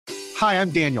Hi,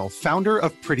 I'm Daniel, founder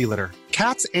of Pretty Litter.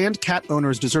 Cats and cat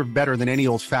owners deserve better than any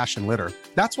old-fashioned litter.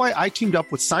 That's why I teamed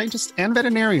up with scientists and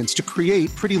veterinarians to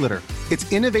create Pretty Litter.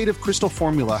 Its innovative crystal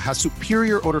formula has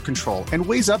superior odor control and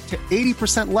weighs up to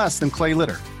 80% less than clay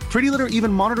litter. Pretty Litter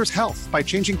even monitors health by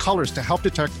changing colors to help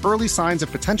detect early signs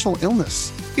of potential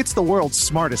illness. It's the world's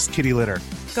smartest kitty litter.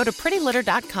 Go to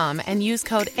prettylitter.com and use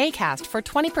code ACAST for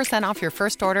 20% off your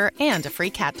first order and a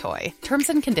free cat toy. Terms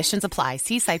and conditions apply.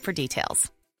 See site for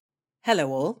details.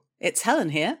 Hello all, it's Helen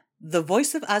here, the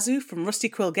voice of Azu from Rusty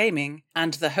Quill Gaming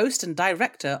and the host and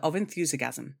director of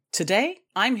Enthusiasm. Today,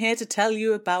 I'm here to tell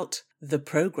you about The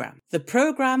Program. The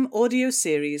Program audio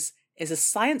series is a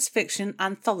science fiction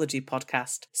anthology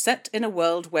podcast set in a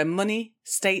world where money,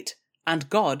 state, and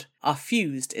God are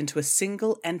fused into a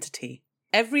single entity.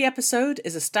 Every episode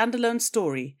is a standalone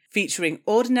story featuring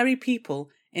ordinary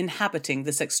people inhabiting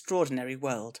this extraordinary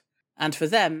world. And for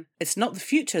them, it's not the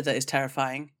future that is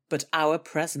terrifying, but our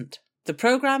present. The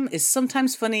program is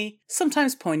sometimes funny,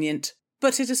 sometimes poignant,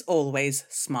 but it is always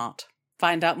smart.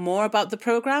 Find out more about the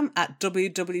program at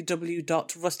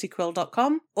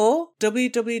www.rustyquill.com or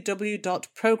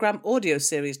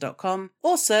www.programaudioseries.com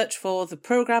or search for the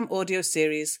Program Audio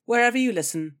Series wherever you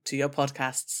listen to your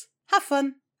podcasts. Have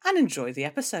fun and enjoy the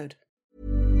episode.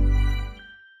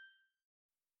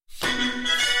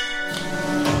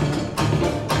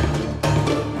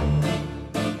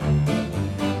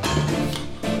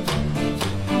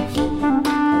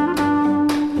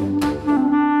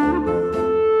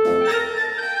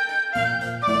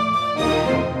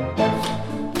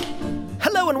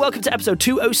 Welcome to episode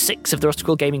 206 of the Rusty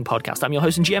Quill Gaming Podcast. I'm your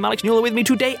host and GM, Alex Newell. With me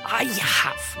today, I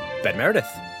have Ben Meredith,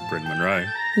 Bryn Monroe,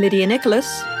 Lydia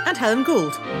Nicholas, and Helen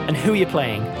Gould. And who are you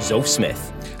playing? Zolf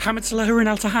Smith, Hamid Salaha and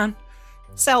Altahan,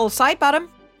 Sel Sidebatum,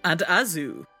 and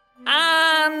Azu.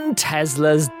 And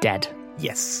Tesla's dead.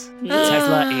 Yes.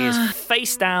 Tesla is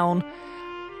face down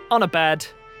on a bed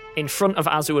in front of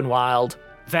Azu and Wild.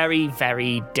 Very,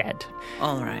 very dead.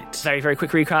 All right. Very, very quick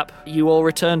recap. You all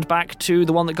returned back to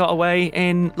the one that got away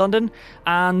in London,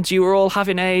 and you were all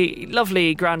having a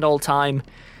lovely, grand old time,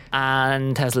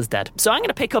 and Tesla's dead. So I'm going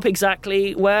to pick up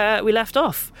exactly where we left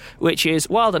off, which is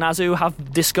Wild and Azu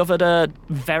have discovered a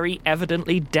very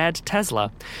evidently dead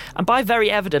Tesla. And by very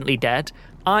evidently dead,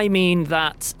 I mean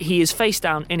that he is face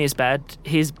down in his bed,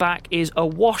 his back is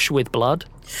awash with blood,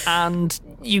 and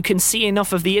you can see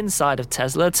enough of the inside of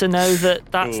Tesla to know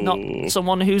that that's not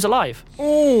someone who's alive.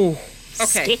 Oh,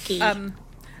 okay. Sticky.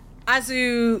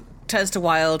 Azu turns to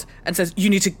Wild and says, we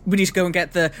need to go and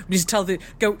get we need to tell the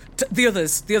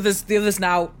others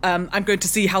now. I'm going to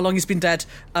see how long he's been dead.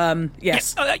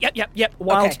 Yes. Yep.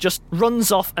 Wild Okay. just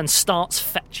runs off and starts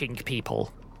fetching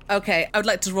people. Okay, I would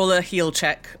like to roll a heal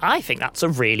check. I think that's a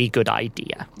really good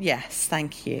idea. Yes,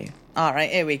 thank you. All right,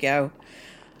 here we go.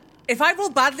 If I roll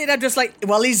badly and I'm just like,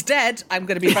 well, he's dead, I'm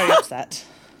going to be very upset.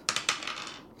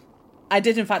 I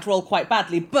did, in fact, roll quite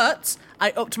badly, but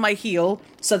I upped my heal,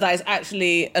 so that is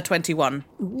actually a 21.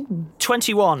 Ooh.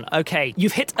 21, okay.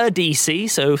 You've hit a DC,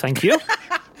 so thank you.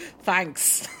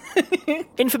 Thanks.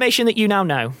 Information that you now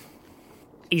know.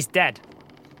 He's dead.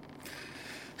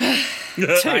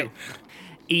 2.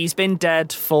 He's been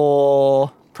dead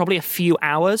for probably a few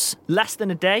hours, less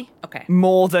than a day. Okay.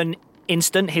 More than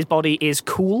instant. His body is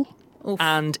cool. Oof.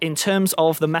 And in terms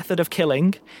of the method of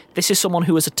killing, this is someone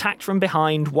who was attacked from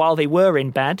behind while they were in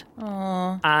bed.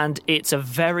 Aww. And it's a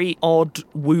very odd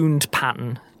wound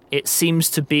pattern. It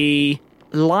seems to be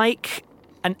like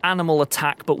an animal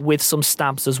attack, but with some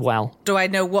stabs as well. Do I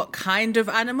know what kind of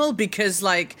animal? Because,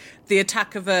 like, the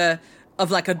attack of a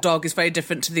dog is very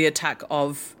different to the attack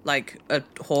of, like, a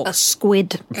hawk. a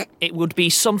squid. It would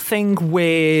be something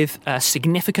with a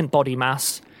significant body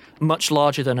mass, much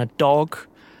larger than a dog.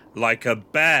 like a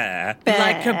bear.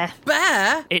 Like a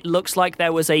bear? It looks like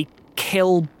there was a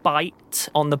kill bite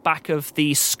on the back of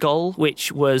the skull,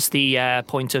 which was the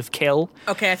point of kill.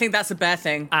 Okay, I think that's a bear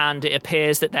thing. And it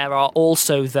appears that there are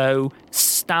also, though,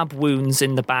 stab wounds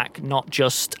in the back, not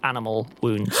just animal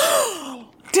wounds.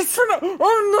 Did someone...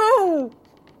 Oh, no!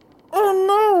 Oh,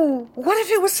 no! What if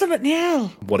it was Summit Neil?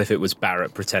 What if it was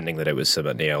Barrett pretending that it was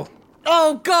Summit Neil?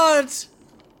 Oh, God!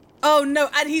 Oh, no,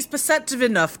 and he's perceptive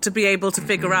enough to be able to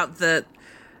figure out that...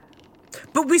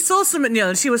 But we saw Summit Neil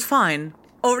and she was fine.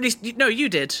 Or at least, no, you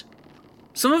did.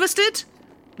 Some of us did?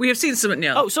 We have seen Summit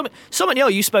Neil. Oh, Summit Neil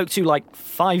you spoke to like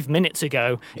 5 minutes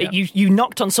ago. Yeah. You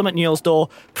knocked on Summit Neil's door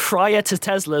prior to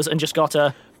Tesla's and just got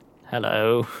a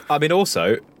hello. I mean,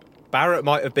 also, Barrett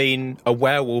might have been a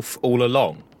werewolf all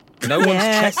along. No one's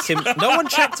checked him. No one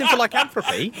checked him for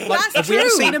lycanthropy. Like, That's have we ever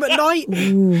true. seen him at night?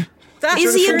 That's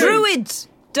Is he a true. druid?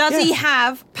 Does he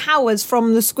have powers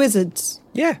from the Squizzards?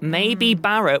 Yeah. Maybe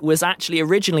Barrett was actually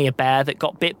originally a bear that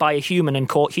got bit by a human and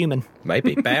caught human.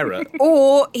 Maybe Barrett.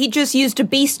 Or he just used a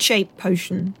beast-shaped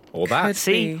potion. Or that.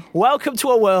 See, welcome to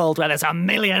a world where there's a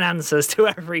million answers to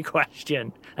every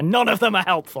question, and none of them are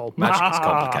helpful. Magic's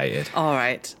complicated. All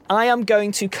right. I am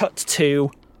going to cut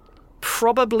to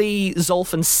probably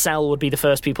Zolf and Sel would be the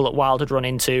first people that Wild would run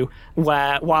into,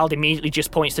 where Wild immediately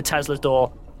just points to Tesla's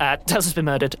door. Tesla's been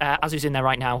murdered. Azu's in there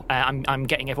right now. I'm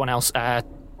getting everyone else. And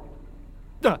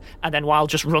then Wild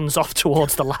just runs off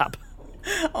towards the lab.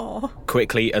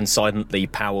 Quickly and silently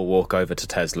power walk over to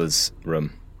Tesla's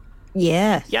room.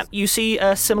 Yeah. Yep, you see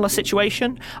a similar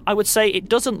situation. I would say it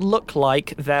doesn't look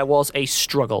like there was a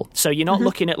struggle. So you're not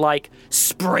looking at, like,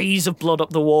 sprays of blood up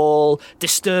the wall,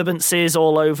 disturbances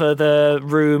all over the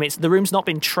room. The room's not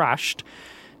been trashed.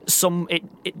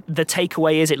 The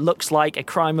takeaway is it looks like a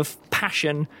crime of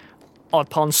passion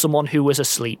upon someone who was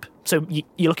asleep. So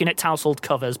you're looking at tousled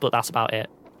covers, but that's about it.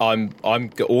 I'm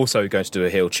also going to do a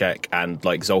heal check, and,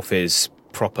 like, Zolf is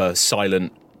proper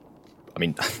silent. I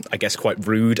mean, I guess quite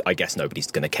rude. I guess nobody's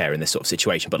going to care in this sort of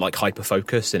situation, but like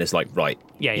hyper-focused, and it's like, right,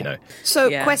 you know. So,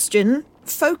 Yeah. question,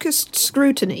 focused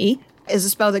scrutiny is a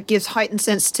spell that gives heightened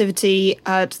sensitivity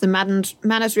to the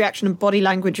manners, reaction, and body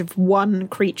language of one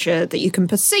creature that you can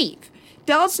perceive.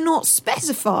 Does not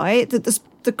specify that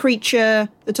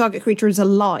the target creature is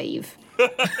alive.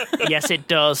 Yes, it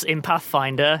does. In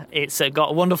Pathfinder, it's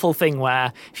got a wonderful thing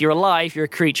where if you're alive, you're a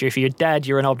creature. If you're dead,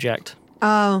 you're an object.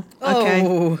 Oh, okay.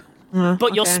 Oh.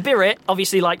 But your Okay. spirit,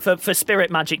 obviously, like for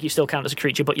spirit magic, you still count as a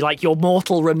creature, but your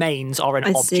mortal remains are an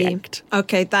I see. object.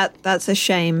 Okay, that's a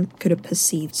shame. Could have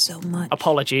perceived so much.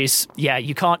 Apologies. Yeah,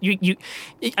 you can't.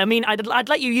 I mean, I'd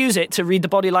let you use it to read the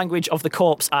body language of the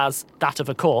corpse as that of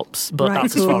a corpse, but Right,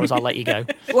 that's as cool. far as I'll let you go.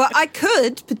 Well, I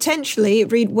could potentially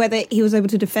read whether he was able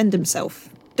to defend himself.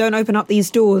 Don't open up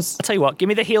these doors. I'll tell you what. Give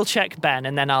me the heal check, Ben,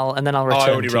 and then I'll return. I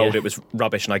already to rolled. you. It was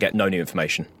rubbish, and I get no new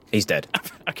information. He's dead.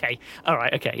 Okay. All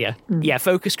right. Okay. Yeah. Yeah.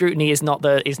 Focus scrutiny is not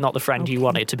the friend you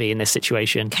want it to be in this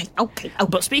situation. Okay.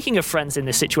 But speaking of friends in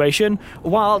this situation,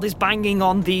 Wild is banging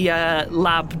on the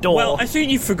lab door. Well, I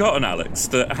think you've forgotten, Alex,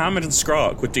 that Hammond and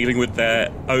Skrark were dealing with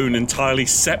their own entirely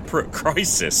separate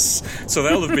crisis, so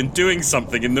they'll have been doing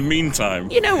something in the meantime.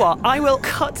 You know what? I will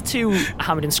cut to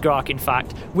Hammond and Skrark, in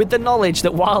fact, with the knowledge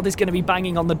that Wild is going to be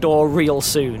banging on the door real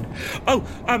soon. Oh,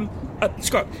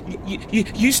 Skrark,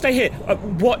 you stay here.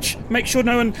 Watch, make sure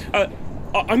no one...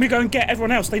 I'm going to go and get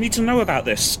everyone else. They need to know about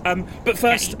this. But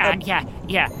first...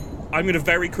 Yeah. I'm going to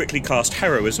very quickly cast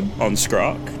Heroism on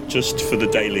Skrark, just for the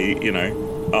daily,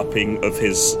 upping of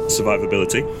his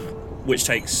survivability, which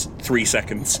takes 3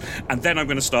 seconds. And then I'm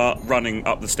going to start running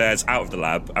up the stairs out of the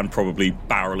lab and probably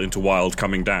barrel into Wild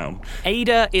coming down.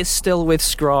 Ada is still with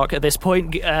Skrark at this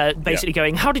point, basically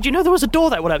going, how did you know there was a door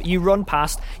there? Whatever. You run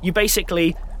past, you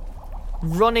basically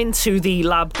run into the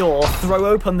lab door, throw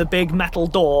open the big metal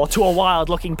door to a Wild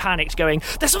looking panicked going,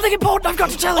 there's something important I've got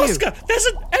to tell you. Oscar, there's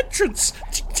an entrance!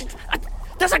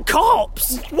 There's a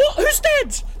corpse. What? Who's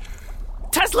dead?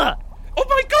 Tesla. Oh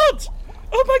my god!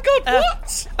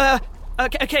 What?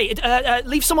 Okay,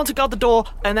 leave someone to guard the door,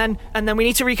 and then we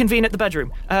need to reconvene at the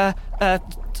bedroom.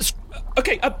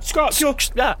 Okay, Skrark, you're...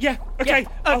 Yeah, okay.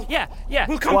 Yeah.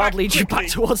 We'll come Wild back leads you back quickly.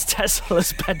 towards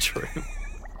Tesla's bedroom.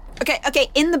 Okay,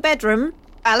 in the bedroom,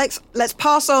 Alex, let's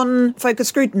pass on focus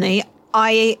scrutiny.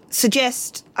 I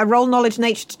suggest I roll knowledge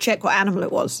nature to check what animal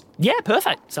it was. Yeah,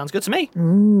 perfect. Sounds good to me.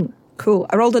 Cool.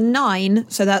 I rolled a 9,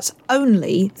 so that's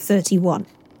only 31.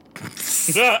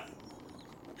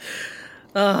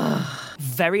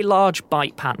 Very large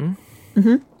bite pattern.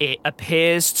 Mm-hmm. It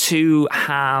appears to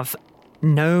have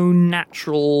no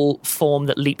natural form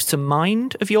that leaps to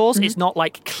mind of yours. It's not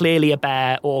like clearly a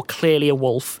bear or clearly a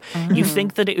wolf. You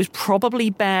think that it was probably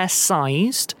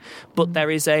bear-sized, but there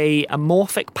is a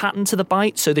morphic pattern to the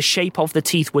bite, so the shape of the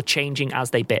teeth were changing as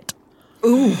they bit.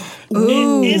 Ooh.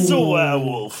 It is a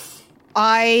werewolf.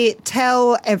 I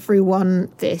tell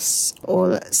everyone this,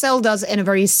 or Cell does in a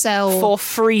very Cell... For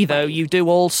free, though, you do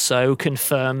also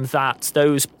confirm that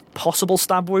those possible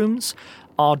stab wounds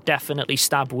are definitely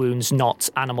stab wounds, not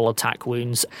animal attack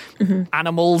wounds.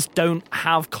 Animals don't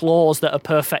have claws that are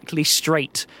perfectly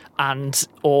straight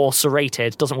or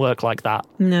serrated. Doesn't work like that.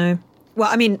 No. Well,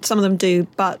 I mean, some of them do,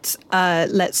 but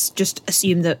let's just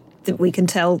assume that we can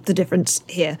tell the difference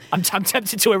here. I'm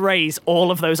tempted to erase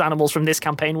all of those animals from this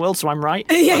campaign world, so I'm right.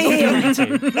 Yeah.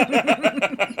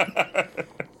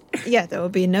 Yeah, there will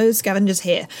be no scavengers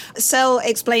here. Cell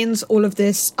explains all of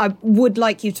this. I would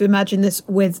like you to imagine this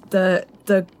with the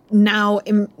now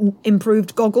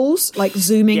improved goggles, like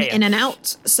zooming in and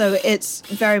out. So it's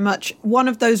very much one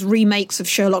of those remakes of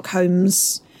Sherlock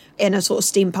Holmes in a sort of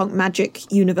steampunk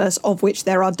magic universe of which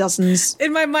there are dozens.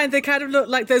 In my mind, they kind of look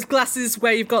like those glasses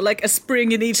where you've got like a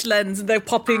spring in each lens and they're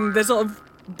popping, they're sort of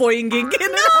boinging.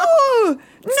 No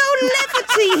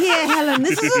levity here, Helen.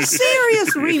 This is a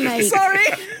serious remake. Sorry.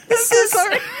 This is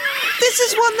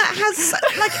one that has,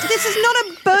 like, this is not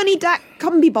a Bernie Dac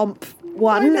Cumby Bump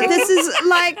one. This is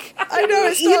like, I know,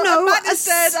 it's not, a man is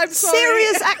dead, I'm sorry.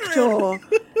 Serious actor.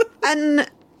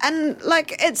 And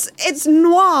like it's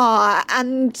noir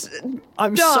and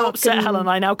I'm dark so upset, and... Helen.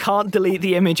 I now can't delete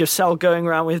the image of Cell going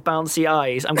around with bouncy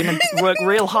eyes. I'm going to work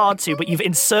real hard to, but you've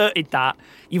inserted that.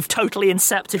 You've totally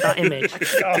incepted that image.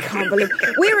 I can't believe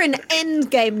we're in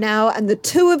Endgame now, and the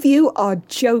two of you are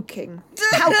joking.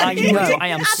 How I know. I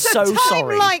am so at a time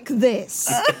sorry. like this.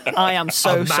 I am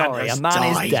so sorry. A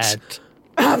man is dead.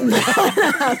 A man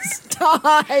has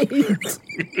died.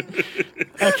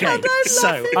 Okay,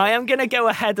 so I am going to go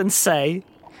ahead and say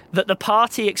that the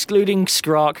party, excluding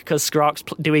Skrark, because Skrark's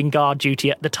doing guard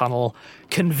duty at the tunnel,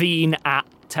 convene at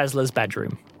Tesla's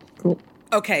bedroom. Cool.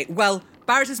 Okay, well,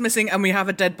 Barrett is missing and we have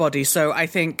a dead body, so I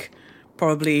think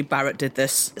probably Barrett did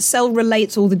this. Sel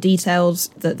relates all the details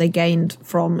that they gained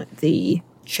from the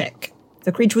check.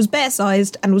 The creature was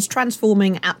bear-sized and was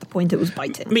transforming at the point it was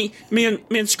biting. Me and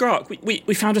Skrark,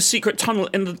 we found a secret tunnel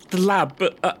in the lab,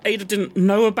 but Ada didn't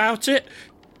know about it.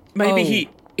 Maybe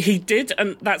he did,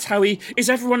 and that's how he... Is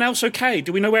everyone else okay?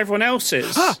 Do we know where everyone else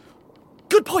is?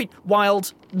 Good point.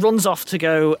 Wild runs off to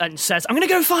go and says, I'm going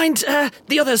to go find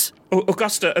the others.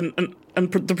 Augusta and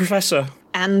the professor.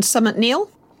 And Summit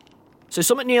Neil? So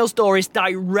Summit Neil's door is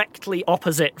directly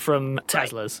opposite from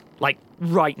Tesla's, like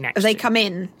right next As they to come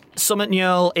in. Summit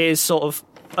Neil is sort of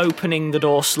opening the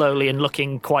door slowly and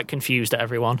looking quite confused at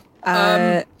everyone.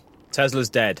 Tesla's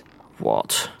dead.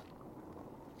 What?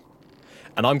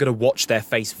 And I'm going to watch their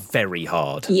face very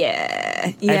hard.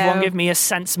 Yeah. Everyone give me a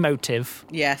sense motive.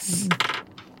 Yes.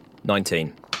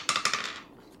 19.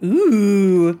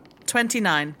 Ooh.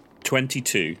 29.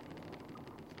 22.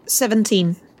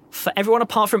 17. For everyone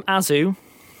apart from Azu,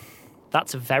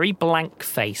 that's a very blank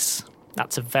face.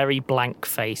 That's a very blank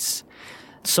face.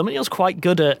 Summit Neil's quite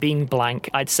good at being blank.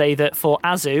 I'd say that for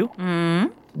Azu,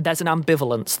 there's an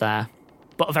ambivalence there,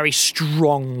 but a very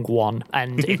strong one,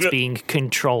 and it's being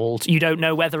controlled. You don't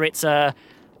know whether it's a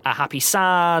happy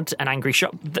sad, an angry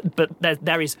shock, but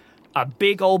there is a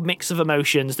big old mix of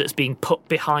emotions that's being put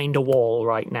behind a wall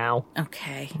right now.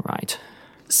 Okay. Right.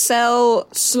 Sel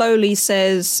slowly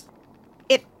says,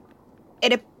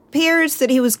 It appears that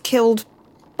he was killed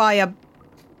by a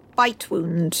bite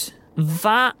wound.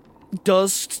 That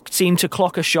does seem to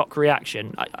clock a shock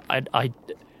reaction.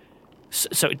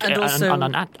 So And also-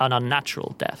 an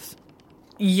unnatural death.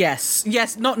 Yes,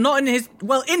 not in his...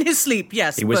 Well, in his sleep,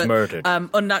 yes. He was but, murdered.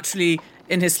 Unnaturally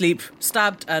in his sleep,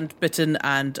 stabbed and bitten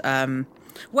and,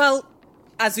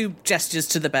 Azu gestures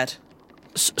to the bed.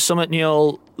 Summit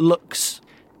Neil looks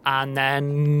and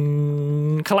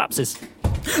then collapses.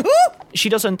 She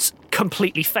doesn't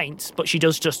completely faint, but she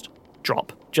does just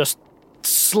drop. Just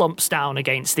slumps down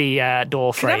against the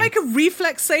door frame. Can I make a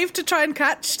reflex save to try and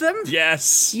catch them?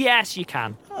 Yes. Yes, you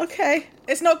can. Okay.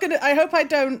 It's not gonna... I hope I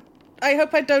don't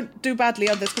do badly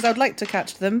on this, because I would like to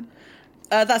catch them.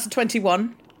 That's a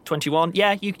 21. 21.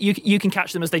 Yeah, you can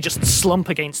catch them as they just slump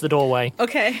against the doorway.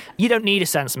 Okay. You don't need a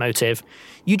sense motive.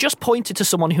 You just pointed to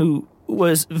someone who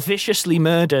was viciously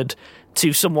murdered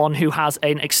to someone who has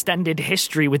an extended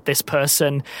history with this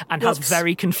person and has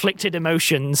very conflicted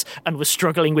emotions and was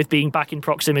struggling with being back in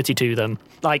proximity to them.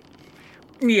 Like,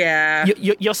 Yeah.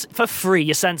 you're for free,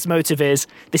 your sense motive is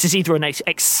this is either an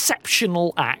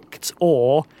exceptional act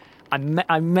or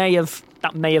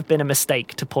that may have been a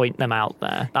mistake to point them out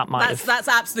there. That's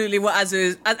absolutely what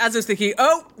Azu's thinking.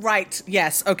 Oh, right.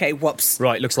 Yes. Okay. Whoops.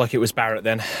 Right, looks like it was Barrett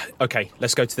then. Okay,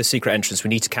 let's go to the secret entrance. We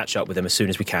need to catch up with him as soon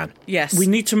as we can. Yes. We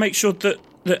need to make sure that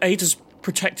Ada's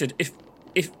protected.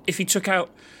 If he took out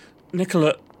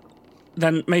Nicola,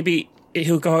 then maybe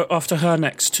he'll go after her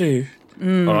next too.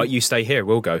 All right, you stay here.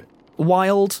 We'll go.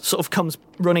 Wild sort of comes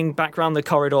running back round the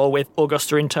corridor with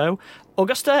Augusta in tow.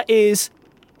 Augusta is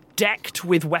decked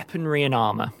with weaponry and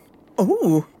armour.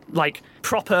 Ooh. Like,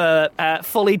 proper,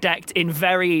 fully decked in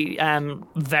very,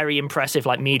 very impressive,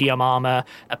 like, medium armour,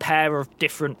 a pair of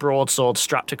different broadswords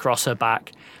strapped across her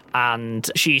back, and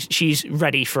she's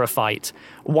ready for a fight.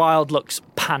 Wild looks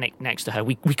panicked next to her.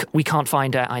 We can't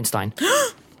find Einstein.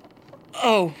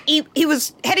 Oh. He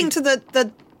was heading to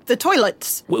the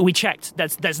toilets. We checked.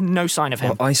 There's no sign of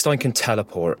him. Well, Einstein can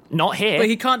teleport. Not here. But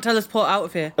he can't teleport out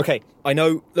of here. Okay, I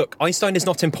know. Look, Einstein is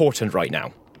not important right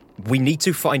now. We need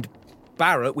to find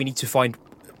Barrett. We need to find...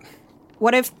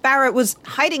 What if Barrett was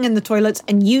hiding in the toilets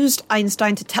and used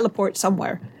Einstein to teleport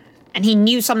somewhere? and he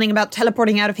knew something about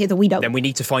teleporting out of here that we don't. Then we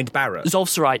need to find Barrett.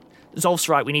 Zolf's right.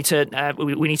 We need to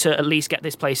we need to at least get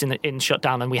this place in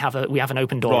shutdown, and we have an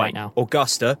open door right now.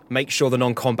 Augusta, make sure the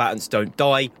non-combatants don't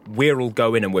die. We're all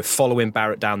going and we're following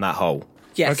Barrett down that hole.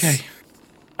 Yes.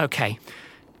 Okay.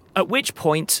 At which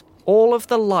point, all of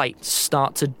the lights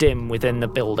start to dim within the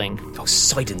building. Oh,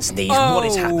 Sidon's knees, what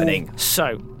is happening?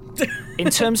 So, in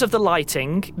terms of the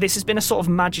lighting, this has been a sort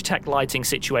of Magitech lighting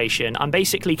situation. I'm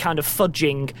basically kind of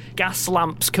fudging gas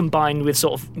lamps combined with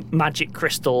sort of magic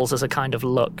crystals as a kind of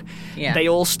look. Yeah. They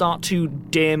all start to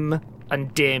dim,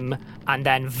 and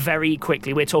then very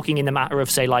quickly, we're talking in the matter of,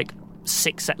 say, like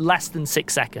less than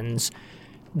 6 seconds,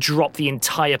 drop the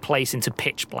entire place into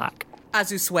pitch black.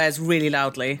 Azu swears really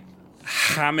loudly.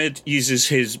 Hamid uses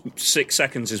his 6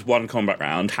 seconds is one combat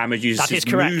round. Hamid uses his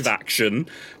move action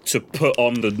to put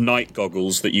on the night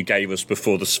goggles that you gave us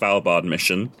before the Svalbard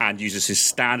mission, and uses his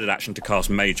standard action to cast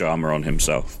mage armor on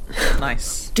himself.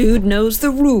 Nice. Dude knows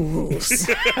the rules.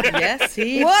 Yes,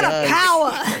 he What does. a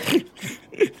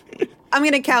power! I'm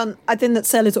going to count. I think that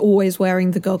Sel is always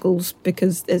wearing the goggles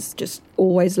because there's just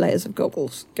always layers of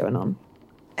goggles going on.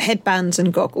 Headbands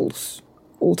and goggles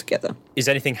all together. Is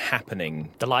anything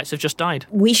happening? The lights have just died.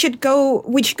 We should go.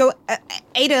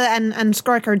 Ada and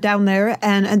Skrark are down there,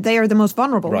 and they are the most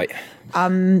vulnerable. Right.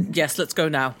 Yes, let's go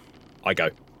now. I go.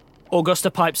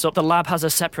 Augusta pipes up. The lab has a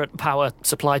separate power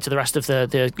supply to the rest of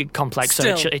the complex, so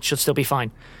it should still be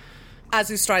fine.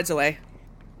 Azu strides away.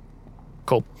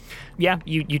 Cool. Yeah,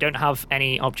 you don't have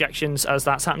any objections as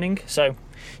that's happening, so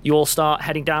you all start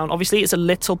heading down. Obviously, it's a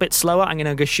little bit slower. I'm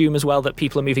going to assume as well that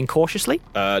people are moving cautiously.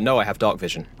 No, I have dark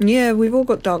vision. Yeah, we've all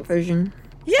got dark vision.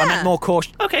 Yeah. I meant more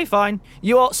cautious. Okay, fine.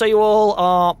 You all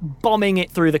are bombing it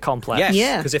through the complex. Yes,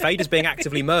 Yeah. because if Ada's being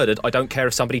actively murdered, I don't care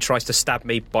if somebody tries to stab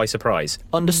me by surprise.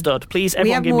 Understood. Please, We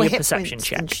everyone have give more me a hit perception points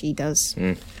check. than she does.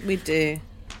 We do.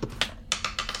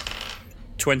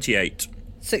 28.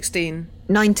 16.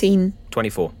 19.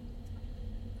 24.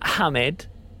 Hamid,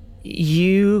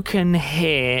 you can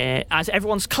hear, as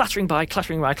everyone's clattering by,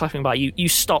 you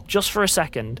stop just for a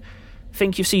second,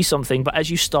 think you see something, but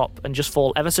as you stop and just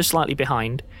fall ever so slightly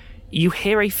behind, you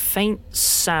hear a faint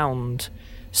sound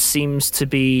seems to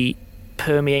be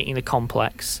permeating the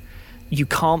complex. You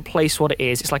can't place what it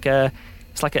is. It's like a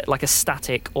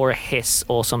static or a hiss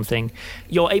or something.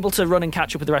 You're able to run and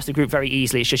catch up with the rest of the group very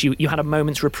easily. It's just you had a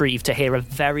moment's reprieve to hear a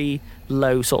very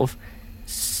low sort of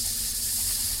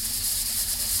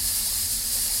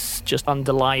just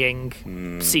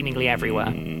underlying seemingly everywhere.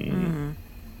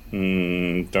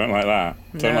 Don't like that.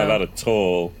 Don't like that at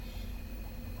all.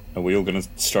 Are we all going to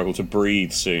struggle to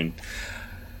breathe soon?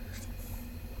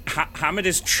 Hamid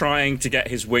is trying to get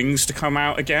his wings to come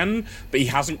out again, but he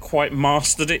hasn't quite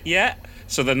mastered it yet,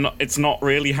 so it's not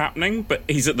really happening, but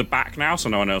he's at the back now, so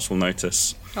no one else will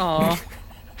notice. Aww.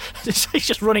 He's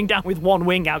just running down with one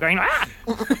wing out going, ah!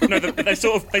 No, they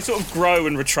sort of grow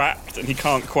and retract, and he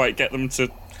can't quite get them to...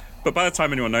 But by the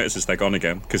time anyone notices, they're gone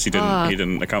again, because he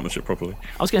didn't accomplish it properly.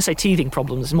 I was going to say teething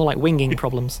problems. It's more like winging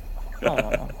problems.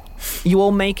 You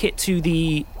all make it to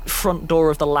the front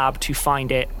door of the lab to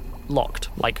find it locked.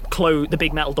 Like, the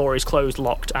big metal door is closed,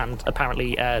 locked, and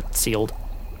apparently sealed.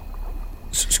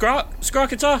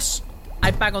 Skrark, it's us! I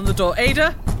bang on the door.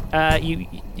 Ada?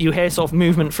 You hear sort of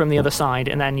movement from the other side,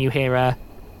 and then you hear,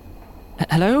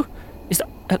 hello? Is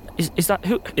that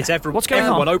who? It's everyone. What's going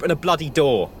everyone, on? open a bloody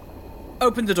door.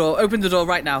 Open the door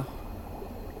right now.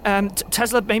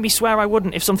 Tesla made me swear I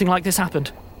wouldn't if something like this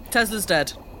happened. Tesla's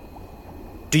dead.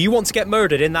 Do you want to get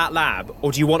murdered in that lab,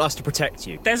 or do you want us to protect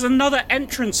you? There's another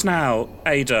entrance now,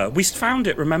 Ada. We found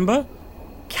it, remember?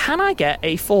 Can I get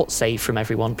a fort save from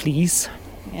everyone, please?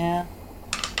 Yeah.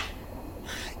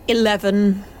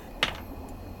 11.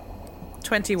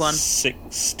 21.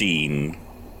 16.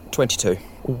 22.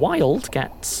 Wild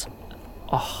gets...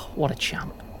 Oh, what a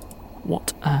champ.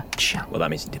 What a champ. Well, that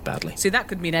means he did badly. See, that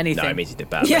could mean anything. No, it means he did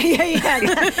badly. Yeah.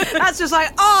 That's just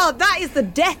like, oh, that is the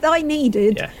death I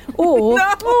needed. Yeah. Or,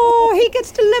 No. oh, he gets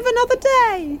to live another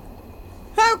day.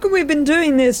 How come we've been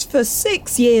doing this for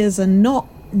 6 years and not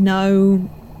know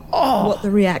what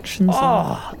the reactions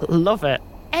are? Oh, love it.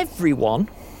 Everyone,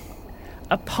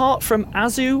 apart from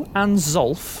Azu and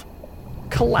Zolf,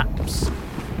 collapse.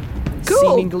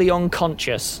 Cool. Seemingly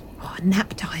unconscious. Oh,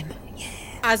 nap time.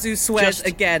 Azu swears Just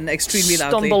again extremely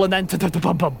loudly. Stumble and then...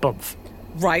 bump.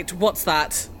 Right, what's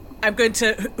that? I'm going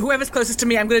to... Whoever's closest to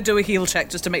me, I'm going to do a heal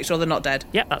check just to make sure they're not dead.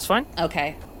 Yeah, that's fine.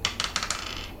 Okay.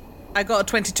 I got a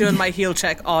 22 on my heal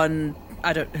check on...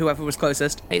 whoever was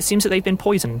closest. It seems that they've been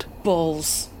poisoned.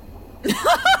 Balls.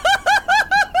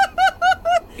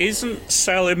 Isn't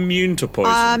Cell immune to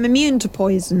poison? I'm immune to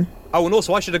poison. Oh, and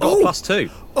also I should have got a +2.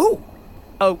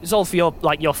 Oh, Zolf,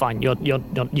 you're fine.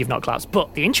 You've not collapsed.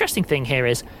 But the interesting thing here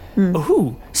is,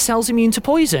 Cell's immune to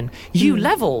poison. You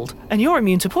leveled, and you're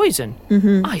immune to poison.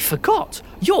 I forgot.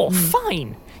 You're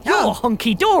fine. You're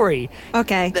hunky-dory.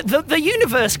 Okay. The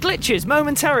universe glitches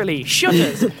momentarily,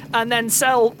 shudders, and then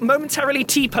Cell momentarily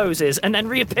T-poses and then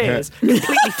reappears,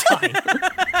 completely fine.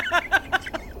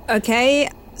 Okay,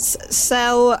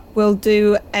 Cell will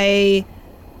do in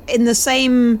the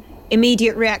same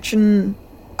immediate reaction.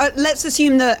 Let's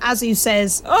assume that Azu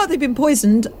says, they've been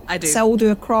poisoned. I do. Cell will do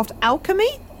a craft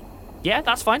alchemy. Yeah,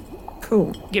 that's fine.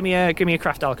 Cool. Give me a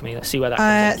craft alchemy. Let's see where that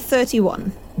comes in.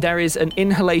 31. There is an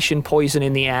inhalation poison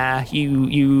in the air.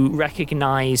 You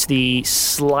recognise the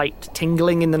slight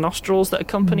tingling in the nostrils that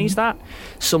accompanies that.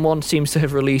 Someone seems to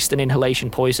have released an inhalation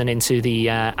poison into the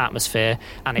atmosphere,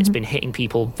 and it's been hitting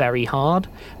people very hard.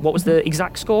 What was the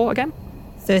exact score again?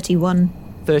 31.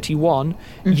 31.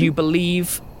 You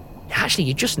believe... Actually,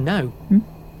 you just know.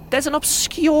 There's an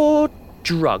obscure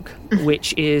drug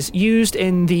which is used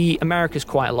in the Americas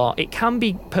quite a lot. It can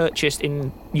be purchased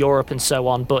in Europe and so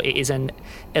on, but it is an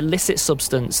illicit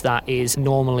substance that is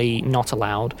normally not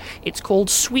allowed. It's called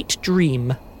Sweet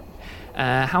Dream.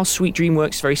 How Sweet Dream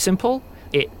works is very simple.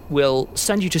 It will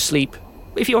send you to sleep.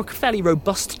 If you're a fairly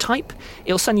robust type,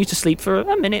 it'll send you to sleep for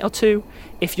a minute or two.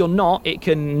 If you're not, it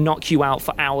can knock you out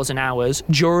for hours and hours,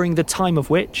 during the time of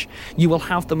which you will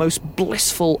have the most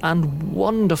blissful and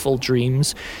wonderful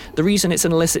dreams. The reason it's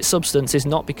an illicit substance is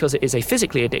not because it is a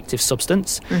physically addictive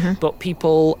substance, but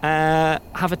people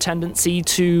have a tendency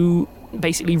to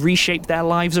basically reshape their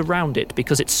lives around it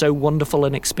because it's so wonderful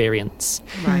an experience.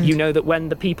 Right. You know that when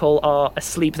the people are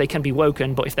asleep, they can be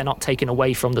woken, but if they're not taken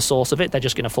away from the source of it, they're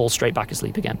just going to fall straight back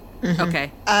asleep again.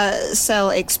 Okay.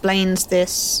 Cell explains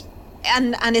this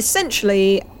and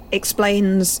essentially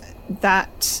explains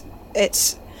that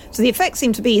it's... So the effects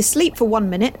seem to be sleep for 1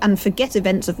 minute and forget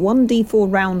events of 1d4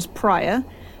 rounds prior.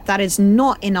 That is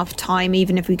not enough time,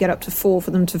 even if we get up to 4,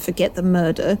 for them to forget the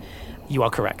murder. You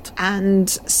are correct. And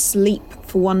sleep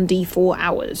for 1d4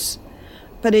 hours.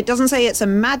 But it doesn't say it's a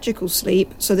magical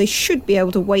sleep, so they should be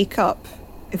able to wake up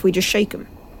if we just shake them.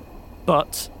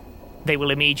 But they will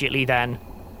immediately then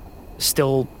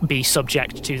still be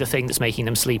subject to the thing that's making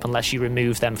them sleep unless you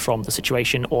remove them from the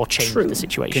situation or change True. the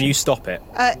situation. Can you stop it?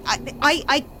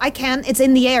 I can. It's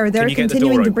in the air. They're Can you get the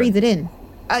continuing door to open? breathe it in.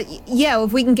 Yeah,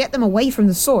 if we can get them away from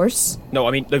the source. No,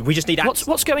 I mean, look, we just need access.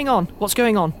 What's going on? What's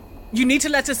going on? You need to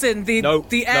let us in.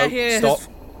 The air here stop. has...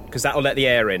 Because that'll let the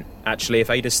air in, actually, if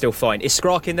Ada's still fine. Is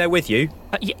Skrark in there with you?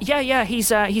 Yeah,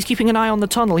 he's keeping an eye on the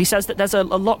tunnel. He says that there's a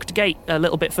locked gate a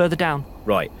little bit further down.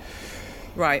 Right.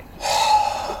 Right.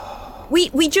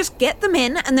 We just get them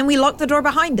in and then we lock the door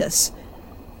behind us.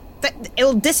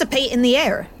 It'll dissipate in the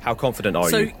air. How confident are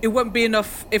So you? it won't be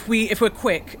enough if we're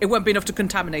quick. It won't be enough to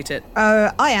contaminate it.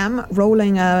 I am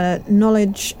rolling a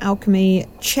knowledge alchemy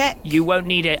check. You won't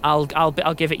need it. I'll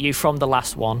give it you from the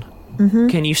last one.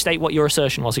 Can you state what your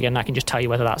assertion was again? I can just tell you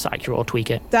whether that's accurate or tweak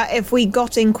it. That if we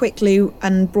got in quickly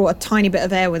and brought a tiny bit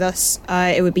of air with us,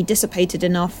 it would be dissipated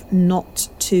enough not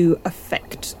to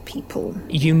affect people.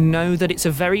 You know that it's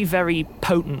a very, very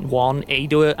potent one.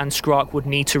 Ada and Skrark would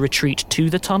need to retreat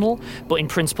to the tunnel, but in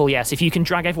principle, yes. If you can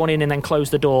drag everyone in and then close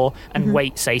the door and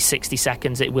wait, say, 60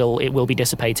 seconds, it will be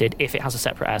dissipated if it has a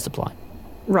separate air supply.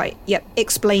 Right, yep,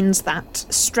 explains that.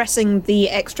 Stressing the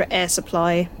extra air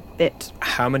supply bit.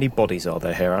 How many bodies are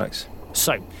there here, Alex?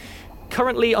 So,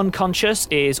 currently unconscious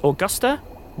is Augusta,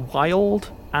 Wild,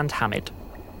 and Hamid.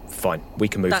 Fine. We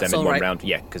can move That's them in all one right. round.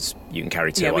 Yeah, because you can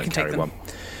carry 2, Yeah, we I can can take carry them. 1.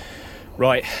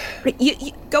 Right.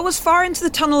 You go as far into the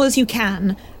tunnel as you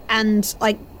can and,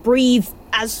 breathe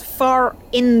as far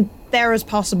in there as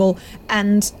possible,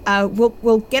 and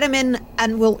we'll get him in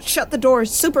and we'll shut the door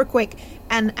super quick,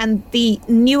 and the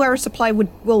new air supply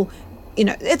will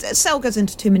Cell goes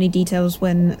into too many details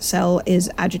when Cell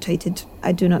is agitated.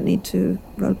 I do not need to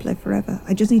roleplay forever.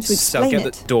 I just need to So explain get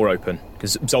it. the door open,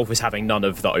 because Zolf is having none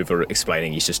of the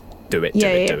over-explaining. He's just do it.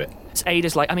 Yeah. So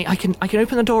Ada's like, I can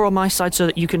open the door on my side so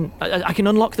that you can... I can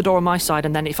unlock the door on my side,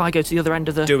 and then if I go to the other end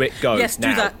of the... Do it, go. Yes,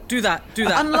 now. do that.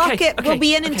 Unlock Okay, it. We'll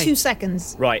be in okay. 2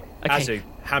 seconds. Right, Okay. Azu,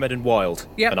 Hamid and Wild.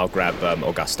 Yep. And I'll grab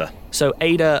Augusta. So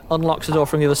Ada unlocks the door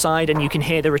from the other side, and you can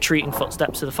hear the retreating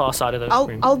footsteps to the far side of the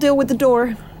room. I'll deal with the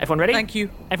door. Everyone ready? Thank you.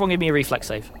 Everyone give me a reflex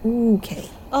save. Okay.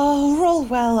 Oh, roll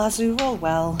well, Azu, roll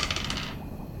well.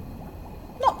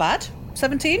 Not bad.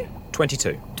 17?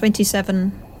 22.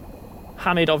 27.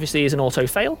 Hamid obviously is an auto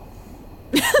fail.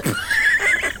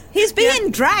 He's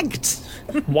being dragged.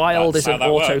 Wild That's is an how that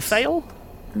auto works. fail.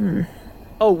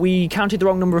 Oh, we counted the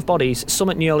wrong number of bodies.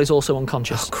 Summit Niall is also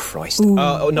unconscious. Oh, Christ.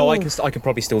 No, I can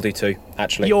probably still do 2,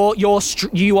 actually.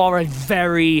 You are a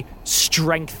very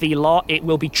strengthy lot. It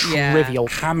will be trivial.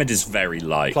 Hamid is very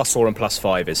light. +4 and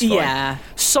 +5 is fine. Yeah.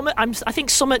 I think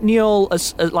Summit Niall,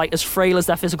 as frail as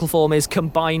their physical form is,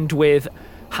 combined with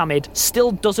Hamid,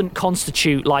 still doesn't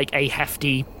constitute like a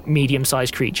hefty,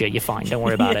 medium-sized creature. You're fine. Don't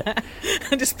worry about it.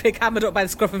 And just pick Hamid up by the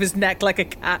scruff of his neck like a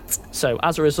cat. So,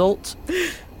 as a result,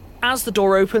 as the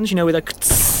door opens, with a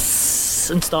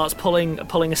and starts pulling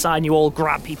aside, and you all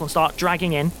grab people and start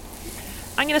dragging in,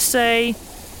 I'm going to say,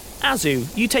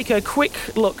 Azu, you take a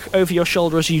quick look over your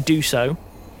shoulder as you do so,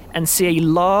 and see a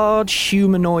large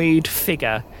humanoid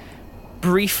figure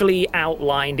briefly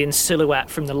outlined in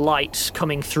silhouette from the light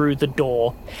coming through the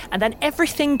door. And then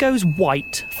everything goes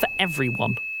white for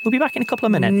everyone. We'll be back in a couple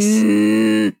of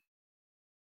minutes.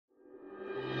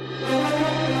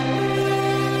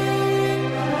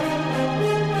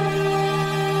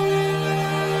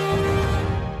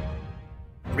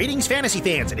 Greetings, fantasy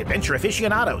fans and adventure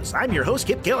aficionados. I'm your host,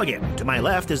 Kip Gilligan. To my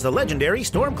left is the legendary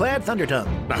Stormclad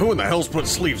Thundertongue. Now who in the hell's put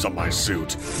sleeves on my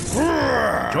suit?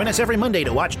 Join us every Monday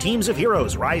to watch teams of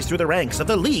heroes rise through the ranks of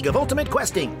the League of Ultimate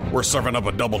Questing. We're serving up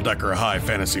a double-decker high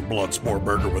fantasy blood sport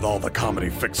burger with all the comedy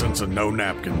fixins and no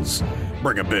napkins.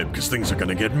 Bring a bib, because things are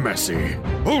gonna get messy.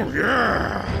 Oh,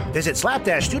 yeah! Visit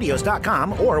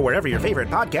slapdashstudios.com or wherever your favorite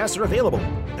podcasts are available.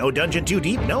 No dungeon too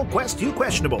deep, no quest too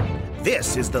questionable.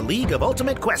 This is the League of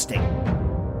Ultimate Questing.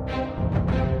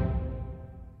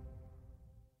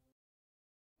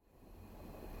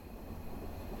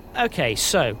 Okay,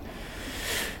 so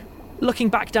looking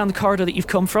back down the corridor that you've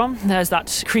come from, there's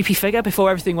that creepy figure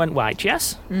before everything went white,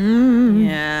 yes?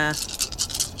 Yeah.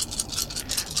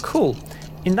 Cool.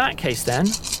 In that case, then...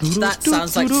 That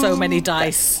sounds like so many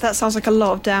dice. That sounds like a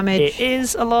lot of damage. It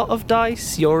is a lot of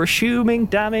dice. You're assuming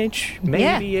damage.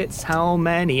 Maybe it's how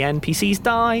many NPCs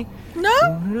die.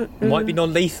 No. Might be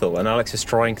non-lethal, and Alex is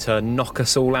trying to knock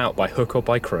us all out by hook or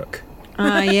by crook.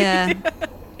 Yeah.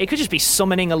 It could just be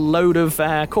summoning a load of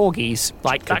corgis.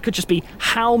 Like, that could just be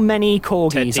how many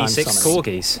corgis I'm 10d6 summoning.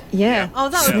 corgis. Yeah. Oh,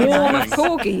 that would be Swarm nice. of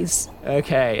corgis.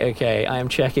 Okay. I am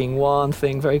checking one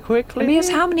thing very quickly. I mean, it's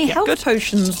how many health good.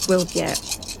 potions we'll get.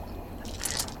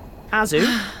 Azu.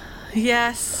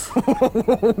 Yes.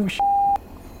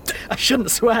 I shouldn't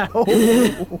swear.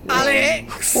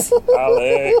 Alex!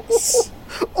 Alex!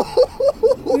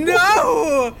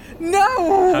 No!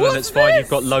 No! Helen, it's fine. You've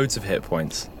got loads of hit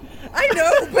points. I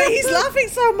know, but he's laughing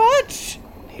so much.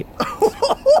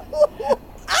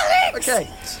 Alex! Okay.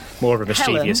 More of a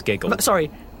mischievous Helen, giggle. Sorry.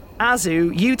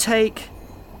 Azu, you take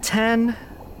 10,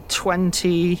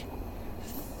 20,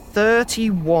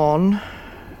 31,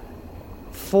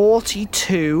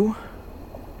 42,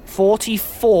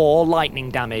 44 lightning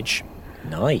damage.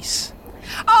 Nice.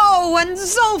 Oh, and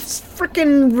Zolf's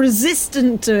freaking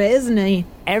resistant to it, isn't he?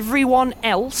 Everyone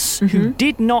else who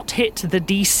did not hit the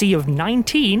DC of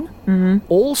 19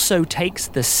 also takes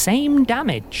the same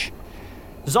damage.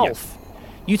 Zolf,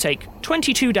 you take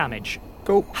 22 damage.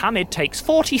 Cool. Hamid takes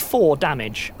 44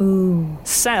 damage. Ooh.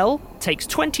 Sel takes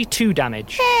 22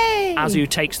 damage. Hey! Azu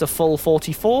takes the full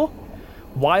 44.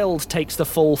 Wild takes the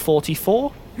full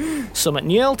 44. Summit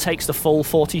Niall takes the full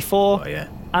 44. Oh, yeah.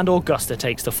 And Augusta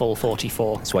takes the full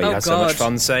 44. That's why you had so much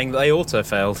fun saying that they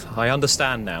auto-failed. I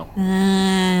understand now.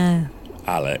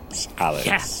 Alex.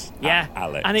 Yeah.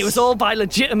 Alex. And it was all by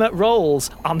legitimate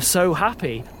rolls. I'm so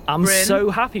happy. I'm Bryn? so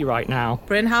happy right now.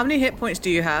 Bryn, how many hit points do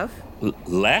you have?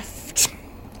 Left?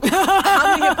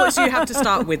 How many hit points do you have to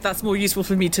start with? That's more useful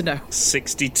for me to know.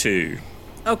 62.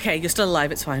 Okay, you're still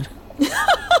alive, it's fine.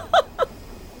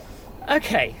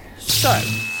 Okay, so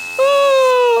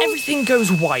everything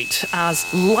goes white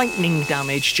as lightning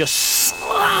damage just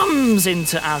slams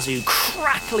into Azu,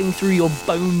 crackling through your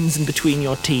bones and between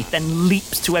your teeth, then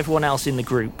leaps to everyone else in the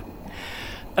group.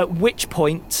 At which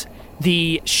point,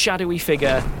 the shadowy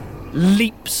figure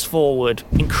leaps forward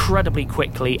incredibly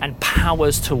quickly and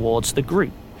powers towards the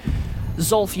group.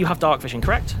 Zolf, you have dark vision,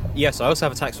 correct? Yes, I also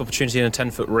have attacks of opportunity and a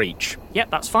 10-foot reach. Yep,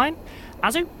 that's fine.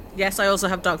 Azu, Yes, I also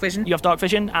have dark vision. you have dark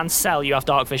vision, and Sel, you have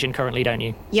dark vision currently, don't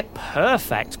you? Yep.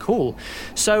 Perfect, cool.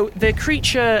 So the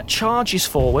creature charges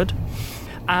forward,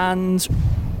 and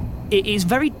it is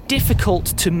very difficult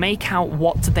to make out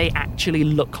what they actually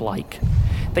look like.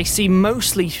 They seem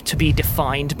mostly to be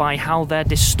defined by how they're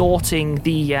distorting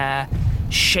the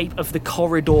shape of the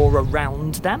corridor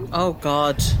around them. Oh,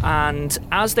 God. And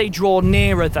as they draw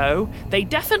nearer, though, they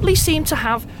definitely seem to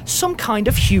have some kind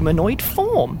of humanoid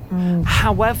form.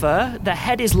 However, the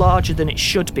head is larger than it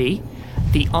should be.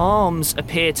 The arms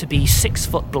appear to be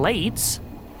 6-foot blades.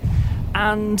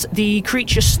 And the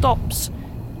creature stops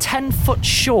 10 foot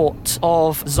short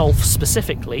of Zolf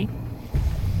specifically,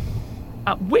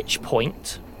 at which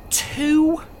point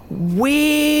 2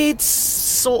 weird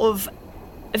sort of...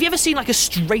 Have you ever seen like a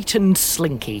straightened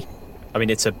slinky? I mean,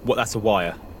 that's a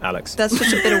wire, Alex. That's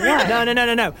just a bit of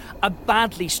wire. No. A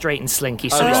badly straightened slinky,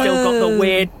 so it's still got the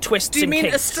weird twists and Do you mean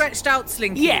kicks. a stretched out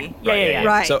slinky? Yeah.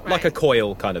 Right. So like a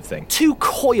coil kind of thing. 2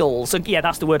 coils. Yeah,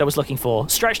 that's the word I was looking for.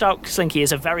 Stretched out slinky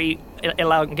is a very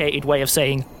elongated way of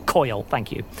saying coil.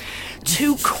 Thank you.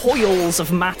 2 coils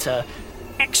of matter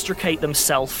extricate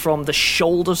themselves from the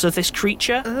shoulders of this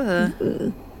creature,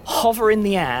 hover in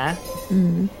the air,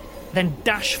 then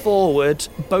dash forward,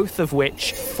 both of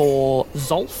which for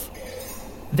Zolf.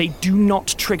 They do not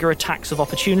trigger attacks of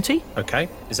opportunity. Okay.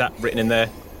 Is that written in their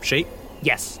sheet?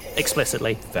 Yes,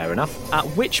 explicitly. Fair enough. At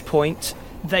which point,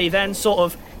 they then sort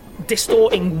of,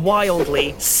 distorting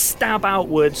wildly, stab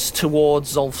outwards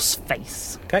towards Zolf's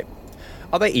face. Okay.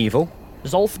 Are they evil?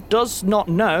 Zolf does not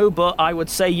know, but I would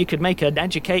say you could make an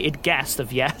educated guess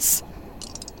of yes.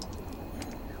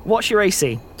 What's your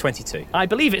AC? 22. I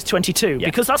believe it's 22, Yeah.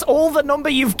 because that's all the number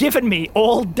you've given me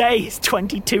all day is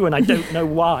 22, and I don't know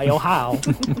why or how.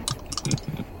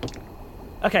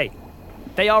 Okay,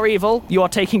 they are evil. You are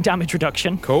taking damage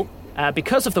reduction. Cool.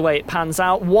 Because of the way it pans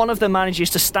out, one of them manages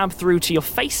to stab through to your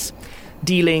face,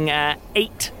 dealing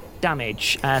 8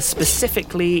 damage.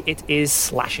 Specifically, it is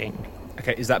slashing.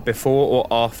 Okay, is that before or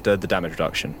after the damage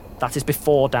reduction? That is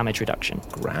before damage reduction.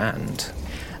 Grand.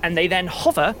 And they then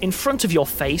hover in front of your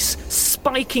face,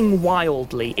 spiking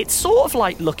wildly. It's sort of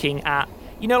like looking at,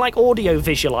 like audio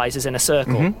visualizers in a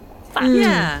circle.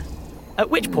 Yeah. At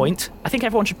which point, I think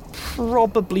everyone should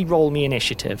probably roll me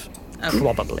initiative.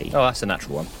 Probably. Oh, that's a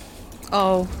natural one.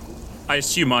 Oh. I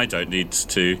assume I don't need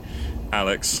to,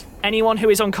 Alex. Anyone who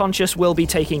is unconscious will be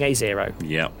taking a 0.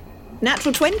 Yep.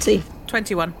 Natural 20.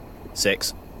 21.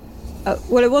 6.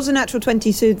 Well, it was a natural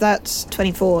 20, so that's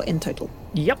 24 in total.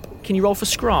 Yep. Can you roll for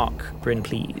Skrark, Bryn,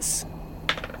 please?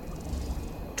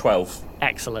 12.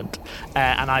 Excellent.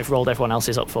 And I've rolled everyone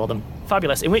else's up for them.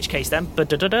 Fabulous. In which case then,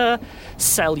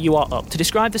 Cell, you are up. To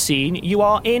describe the scene, you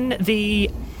are in the...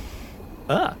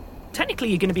 technically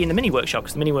you're going to be in the mini-workshop,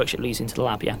 because the mini-workshop leads into the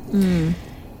lab, yeah?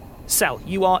 Cell,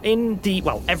 you are in the...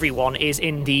 Well, everyone is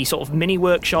in the sort of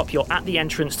mini-workshop. You're at the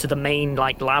entrance to the main,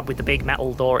 lab with the big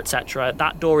metal door, etc.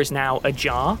 That door is now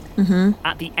ajar.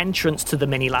 At the entrance to the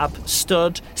mini-lab,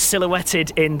 stood,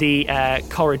 silhouetted in the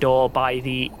corridor by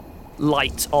the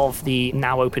light of the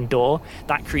now open door,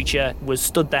 that creature was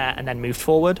stood there and then moved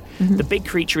forward. The big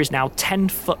creature is now 10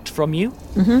 foot from you,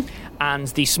 and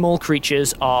the small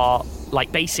creatures are,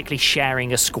 basically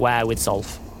sharing a square with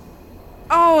Zolf.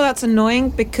 Oh, that's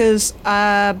annoying, because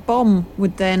bomb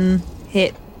would then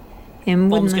hit him,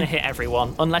 Bomb's wouldn't going it? to hit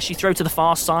everyone. Unless you throw to the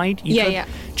far side, you could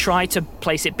try to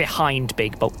place it behind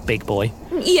Big Boy.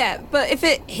 Yeah, but if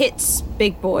it hits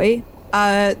Big Boy,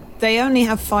 they only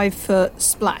have 5 foot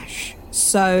splash,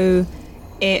 so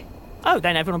it... Oh,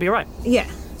 then everyone will be all right. Yeah,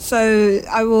 so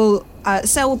I will...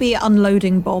 Cell will be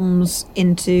unloading bombs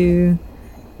into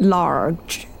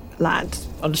large lad.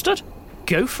 Understood.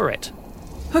 Go for it.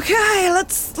 Okay,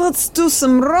 let's do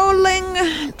some rolling.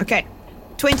 Okay,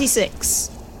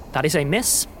 26. That is a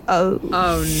miss. Oh.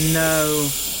 Oh no.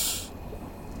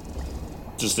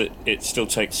 Does it still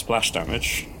take splash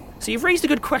damage? So you've raised a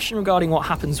good question regarding what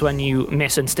happens when you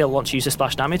miss and still want to use a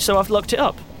splash damage, so I've looked it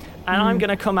up. And I'm going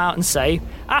to come out and say,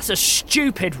 that's a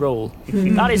stupid rule.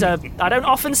 That is I don't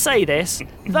often say this,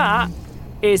 that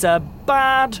is a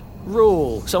bad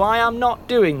rule. So I am not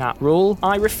doing that rule.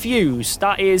 I refuse.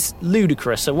 That is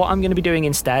ludicrous. So what I'm going to be doing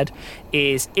instead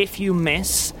is if you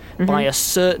miss by a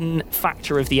certain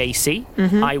factor of the AC,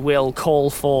 I will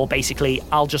call for, basically,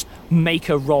 I'll just make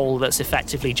a roll that's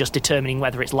effectively just determining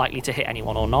whether it's likely to hit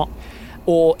anyone or not.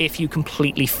 Or if you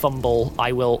completely fumble,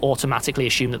 I will automatically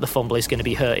assume that the fumble is going to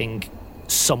be hurting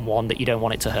someone that you don't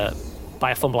want it to hurt.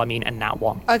 By a fumble, I mean a nat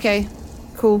 1. Okay,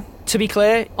 cool. To be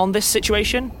clear, on this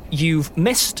situation, you've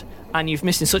missed, and you've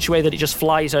missed in such a way that it just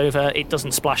flies over, it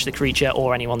doesn't splash the creature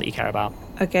or anyone that you care about.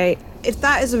 Okay, if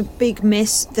that is a big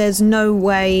miss, there's no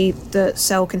way that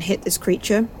Cell can hit this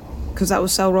creature, because that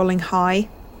was Cell rolling high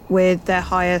with their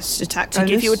highest attack bonus.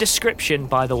 To give you a description,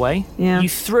 by the way, Yeah. you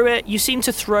threw it, you seem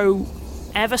to throw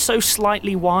ever so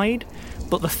slightly wide,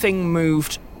 but the thing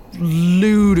moved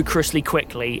ludicrously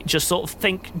quickly. Just sort of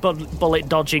think bullet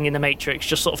dodging in the Matrix,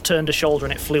 just sort of turned a shoulder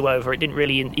and it flew over. It didn't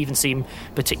really even seem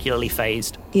particularly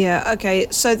phased. Yeah, okay,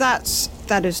 so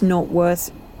that is not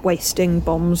worth wasting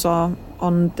bombs on.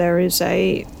 There is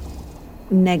a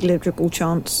negligible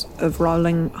chance of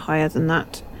rolling higher than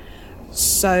that.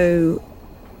 So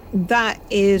that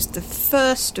is the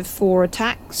first of 4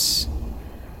 attacks.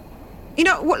 You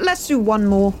know what? Let's do one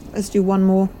more.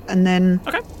 And then...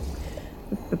 Okay.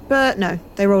 But no,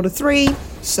 they rolled a 3,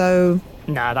 so...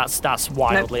 No, that's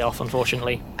wildly off,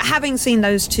 unfortunately. Having seen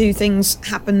those two things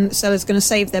happen, Stella's going to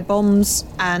save their bombs,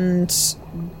 and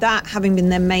that having been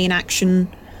their main action,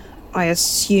 I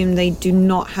assume they do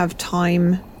not have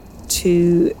time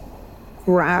to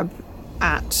grab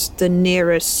at the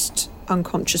nearest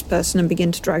unconscious person and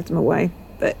begin to drag them away.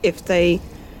 But if they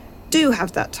do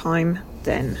have that time,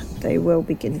 then they will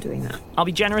begin doing that. I'll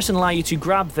be generous and allow you to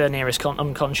grab the nearest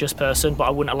unconscious person, but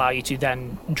I wouldn't allow you to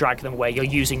then drag them away. You're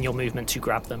using your movement to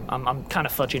grab them. I'm kind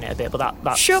of fudging it a bit, but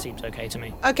that Sure. seems okay to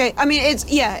me. Okay, I mean,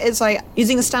 it's like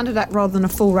using a standard act rather than a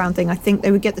full round thing. I think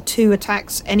they would get the 2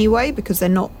 attacks anyway, because they're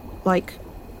not, like,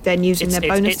 then using their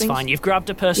bonus It's things. fine. You've grabbed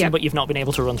a person, Yeah. but you've not been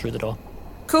able to run through the door.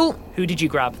 Cool. Who did you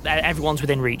grab? Everyone's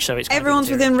within reach, so it's gotta be Everyone's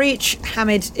the two. within reach.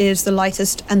 Hamid is the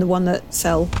lightest, and the one that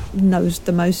Sel knows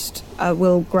the most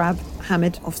will grab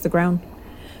Hamid off the ground.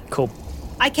 Cool.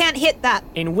 I can't hit that.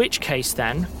 In which case,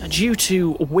 then, due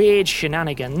to weird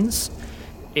shenanigans,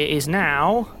 it is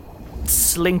now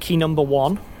Slinky number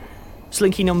 1.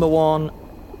 Slinky number 1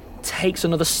 takes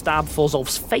another stab for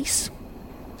Zolf's face.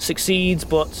 Succeeds,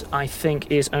 but I think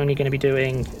is only going to be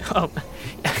doing... Oh.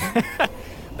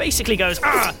 Basically goes,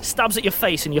 stabs at your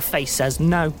face, and your face says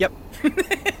no. Yep.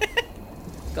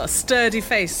 Got a sturdy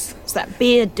face. It's that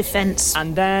beard defense.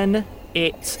 And then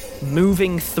it's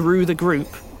moving through the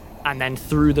group and then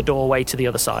through the doorway to the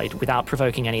other side without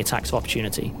provoking any attacks of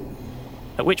opportunity.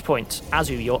 At which point,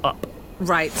 Azu, you're up.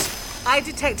 Right. I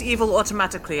detect evil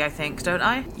automatically, I think, don't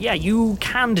I? Yeah, you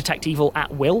can detect evil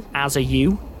at will, as a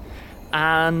you.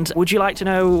 And would you like to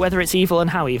know whether it's evil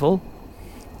and how evil?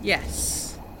 Yes.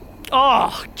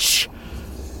 Oh,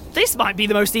 this might be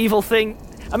the most evil thing.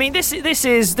 I mean, this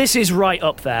is right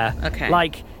up there. Okay.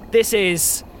 Like, this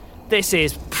is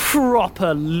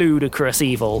proper ludicrous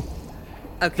evil.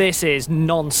 Okay. This is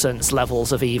nonsense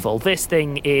levels of evil. This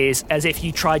thing is as if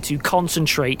you tried to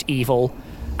concentrate evil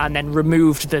and then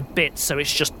removed the bits, so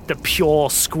it's just the pure,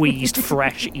 squeezed,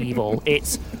 fresh evil.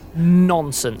 It's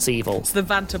nonsense evil. It's the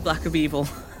Vantablack of evil.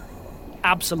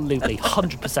 Absolutely,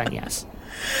 100% yes.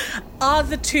 Are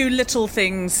the 2 little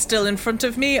things still in front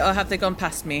of me, or have they gone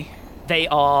past me? They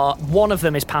are... One of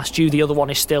them is past you, the other one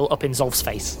is still up in Zolf's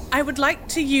face. I would like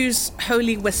to use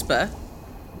Holy Whisper.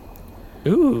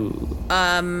 Ooh.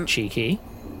 Cheeky.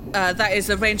 That is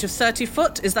a range of 30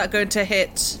 foot. Is that going to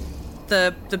hit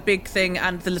the big thing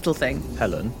and the little thing?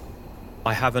 Helen,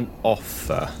 I have an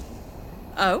offer.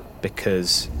 Oh?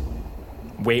 Because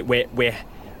we're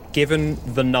given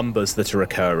the numbers that are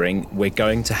occurring, we're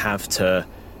going to have to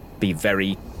be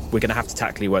very... We're going to have to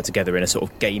tackle your work together in a sort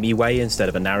of gamey way instead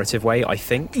of a narrative way, I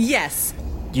think. Yes.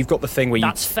 You've got the thing where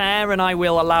That's fair, and I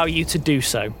will allow you to do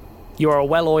so. You are a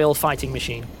well-oiled fighting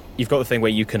machine. You've got the thing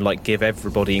where you can, like, give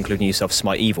everybody, including yourself,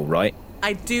 smite evil, right?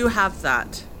 I do have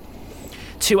that.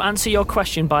 To answer your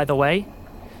question, by the way,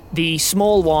 the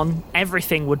small one,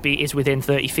 everything is within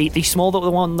 30 feet.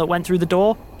 The one that went through the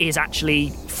door is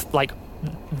actually, like,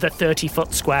 the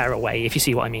 30-foot square away, if you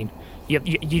see what I mean.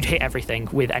 You'd hit everything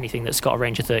with anything that's got a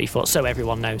range of 30 foot, so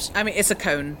everyone knows. I mean, it's a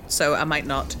cone, so I might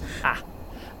not.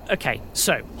 Okay,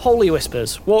 so, Holy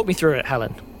Whispers. Walk me through it,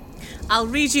 Helen. I'll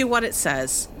read you what it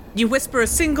says. You whisper a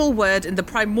single word in the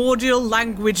primordial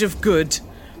language of good.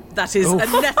 That is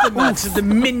anathema to the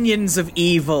minions of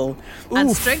evil,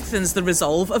 and strengthens the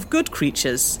resolve of good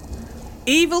creatures.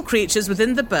 Evil creatures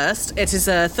within the burst, it is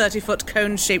a 30-foot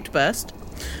cone-shaped burst.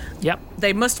 Yep.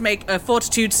 They must make a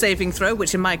fortitude saving throw,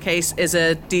 which in my case is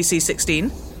a DC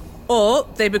 16. Or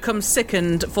they become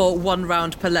sickened for 1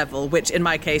 round per level, which in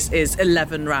my case is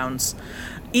 11 rounds.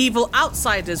 Evil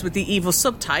outsiders with the evil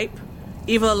subtype,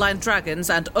 evil aligned dragons,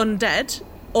 and undead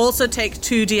also take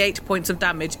 2d8 points of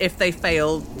damage if they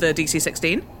fail the DC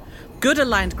 16. Good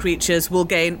aligned creatures will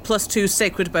gain +2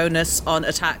 sacred bonus on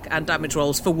attack and damage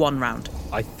rolls for 1 round.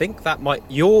 I think that might...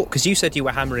 Because you said you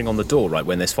were hammering on the door, right,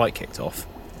 when this fight kicked off?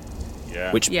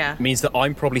 Yeah. Which Yeah. means that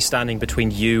I'm probably standing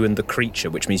between you and the creature,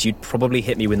 which means you'd probably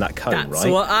hit me with that cone, That's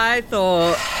right? what I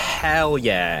thought. Hell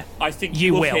yeah. I think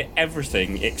You will will. hit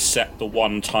everything except the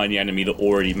one tiny enemy that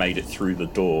already made it through the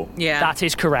door. Yeah. That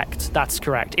is correct. That's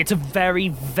correct. It's a very,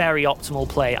 very optimal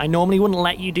play. I normally wouldn't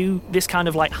let you do this kind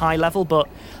of like high level, but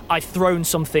I've thrown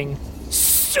something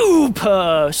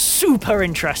super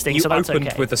interesting, You so that's opened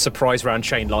okay. with a surprise round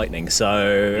chain lightning,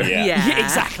 so... Yeah. Yeah.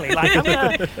 Exactly. Like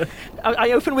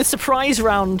I open with surprise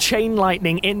round chain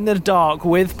lightning in the dark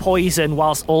with poison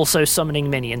whilst also summoning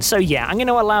minions. So yeah, I'm going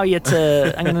to allow you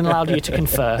to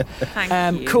confer.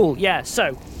 Thank you. Cool. Yeah.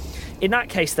 So in that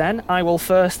case, then I will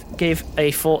first give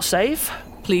a fort save.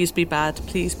 Please be bad.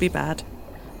 Please be bad.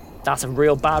 That's a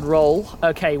real bad roll.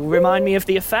 Okay, remind me of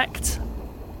the effect.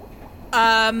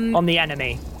 On the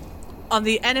enemy. On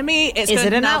the enemy, it's Is going it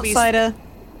to an now outsider?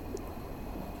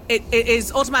 It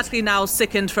is automatically now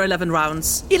sickened for 11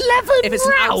 rounds. 11 If it's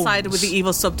rounds? an outsider with the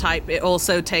evil subtype, it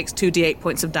also takes 2d8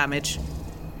 points of damage.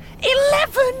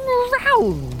 11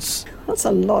 rounds? That's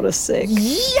a lot of sick.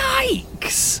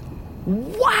 Yikes!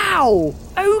 Wow!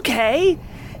 Okay.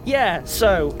 Yeah,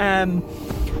 so,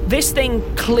 this thing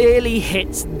clearly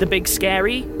hits the big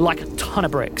scary like a ton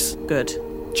of bricks. Good.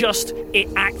 Just, it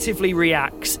actively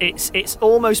reacts. It's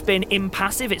almost been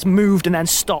impassive. It's moved and then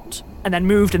stopped, and then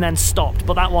moved and then stopped.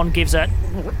 But that one gives a...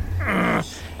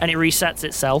 and it resets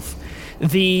itself.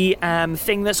 The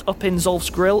thing that's up in Zolf's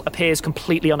grill appears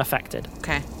completely unaffected.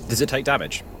 Okay. Does it take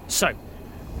damage? So,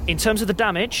 in terms of the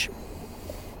damage,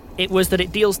 it was that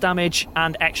it deals damage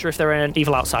and extra if they're an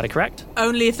evil outsider, correct?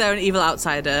 Only if they're an evil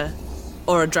outsider,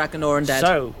 or a dragon, or undead.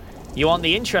 So, you want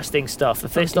the interesting stuff,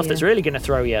 the stuff that's really going to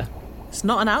throw you. It's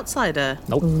not an outsider.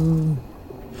 Nope.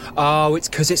 Oh, it's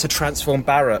because it's a transformed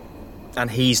Barrett,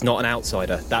 and he's not an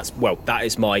outsider. That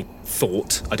is my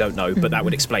thought. I don't know, but that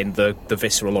would explain the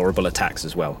visceral horrible attacks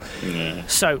as well. Yeah.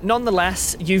 So,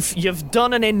 nonetheless, you've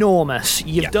done an enormous.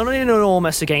 You've done an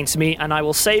enormous against me, and I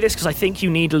will say this because I think you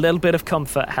need a little bit of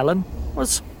comfort, Helen. It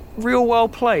was real well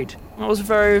played. That was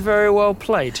very, very well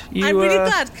played. I'm really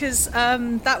glad because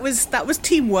that was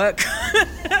teamwork.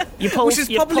 You pulled, which has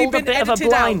probably pulled a been bit of a edited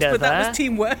blinder out, but there. that was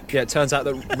teamwork. Yeah, it turns out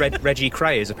that Reggie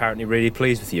Cray is apparently really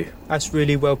pleased with you. That's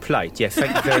really well played. Yeah,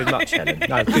 thank you very much, Helen.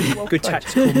 No, good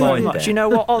tactical mind there. You know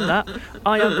what? On that,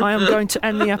 I am going to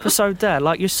end the episode there,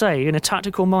 like you say, in a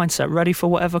tactical mindset, ready for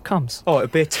whatever comes. Oh,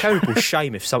 it'd be a terrible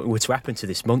shame if something were to happen to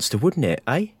this monster, wouldn't it,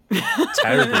 eh?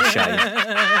 Terrible shame.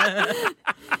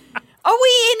 Are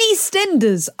we in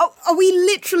EastEnders? Are we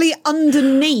literally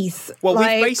underneath? Well,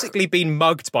 like, we've basically been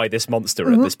mugged by this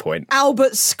monster at this point.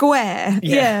 Albert Square.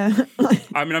 Yeah.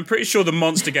 I mean, I'm pretty sure the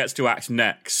monster gets to act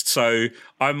next, so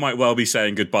I might well be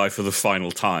saying goodbye for the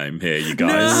final time here, you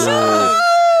guys. No!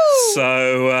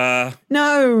 So,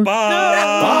 No.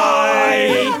 bye!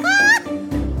 No. Bye!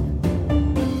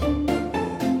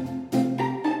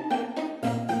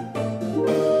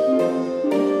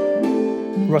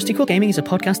 Rusty Quill Gaming is a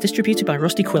podcast distributed by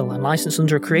Rusty Quill and licensed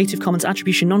under a Creative Commons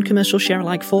Attribution Non-Commercial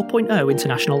Share-alike 4.0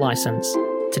 international license.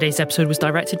 Today's episode was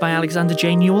directed by Alexander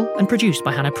J. Newell and produced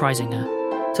by Hannah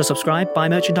Preisinger. To subscribe, buy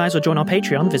merchandise or join our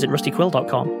Patreon, visit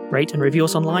rustyquill.com. Rate and review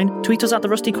us online, tweet us at The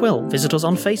Rusty Quill, visit us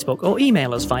on Facebook or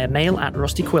email us via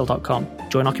mail@rustyquill.com.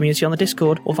 Join our community on the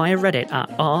Discord or via Reddit at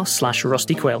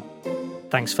r/rustyquill.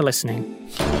 Thanks for listening.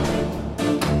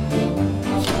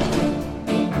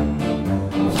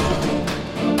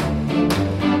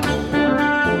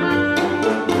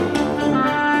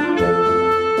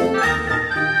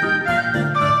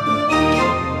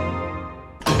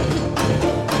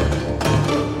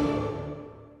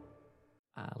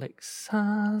 Alex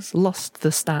has lost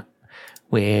the stat.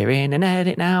 We're in an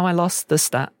edit now, I lost the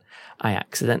stat. I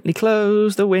accidentally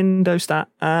closed the window stat,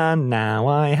 and now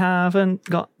I haven't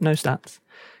got no stats.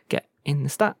 Get in the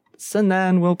stats, and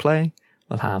then we'll play.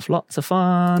 We'll have lots of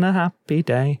fun, a happy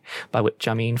day. By which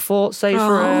I mean fort safe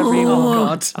for everyone. Oh,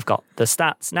 God. I've got the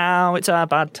stats now, it's a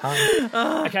bad time.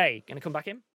 Okay, gonna come back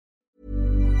in?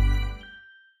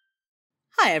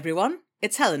 Hi everyone,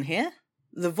 it's Helen here,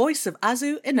 the voice of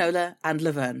Azu, Enola, and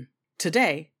Laverne.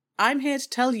 Today, I'm here to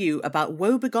tell you about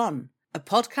Woe Begone, a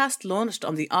podcast launched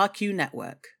on the RQ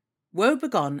network. Woe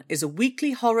Begone is a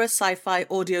weekly horror sci-fi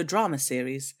audio drama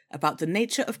series about the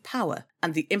nature of power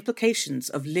and the implications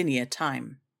of linear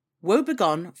time. Woe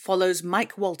Begone follows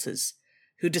Mike Walters,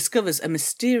 who discovers a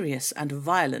mysterious and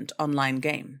violent online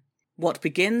game. What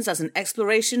begins as an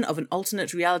exploration of an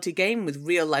alternate reality game with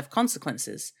real-life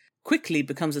consequences quickly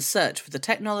becomes a search for the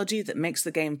technology that makes the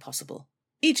game possible.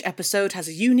 Each episode has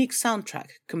a unique soundtrack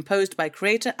composed by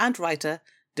creator and writer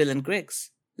Dylan Griggs.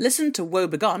 Listen to Woe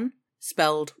Begone,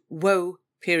 spelled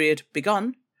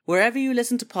Woe.Begone, wherever you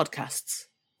listen to podcasts.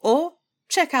 Or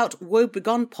check out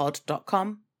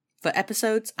woebegonepod.com for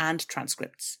episodes and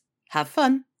transcripts. Have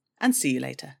fun, and see you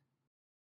later.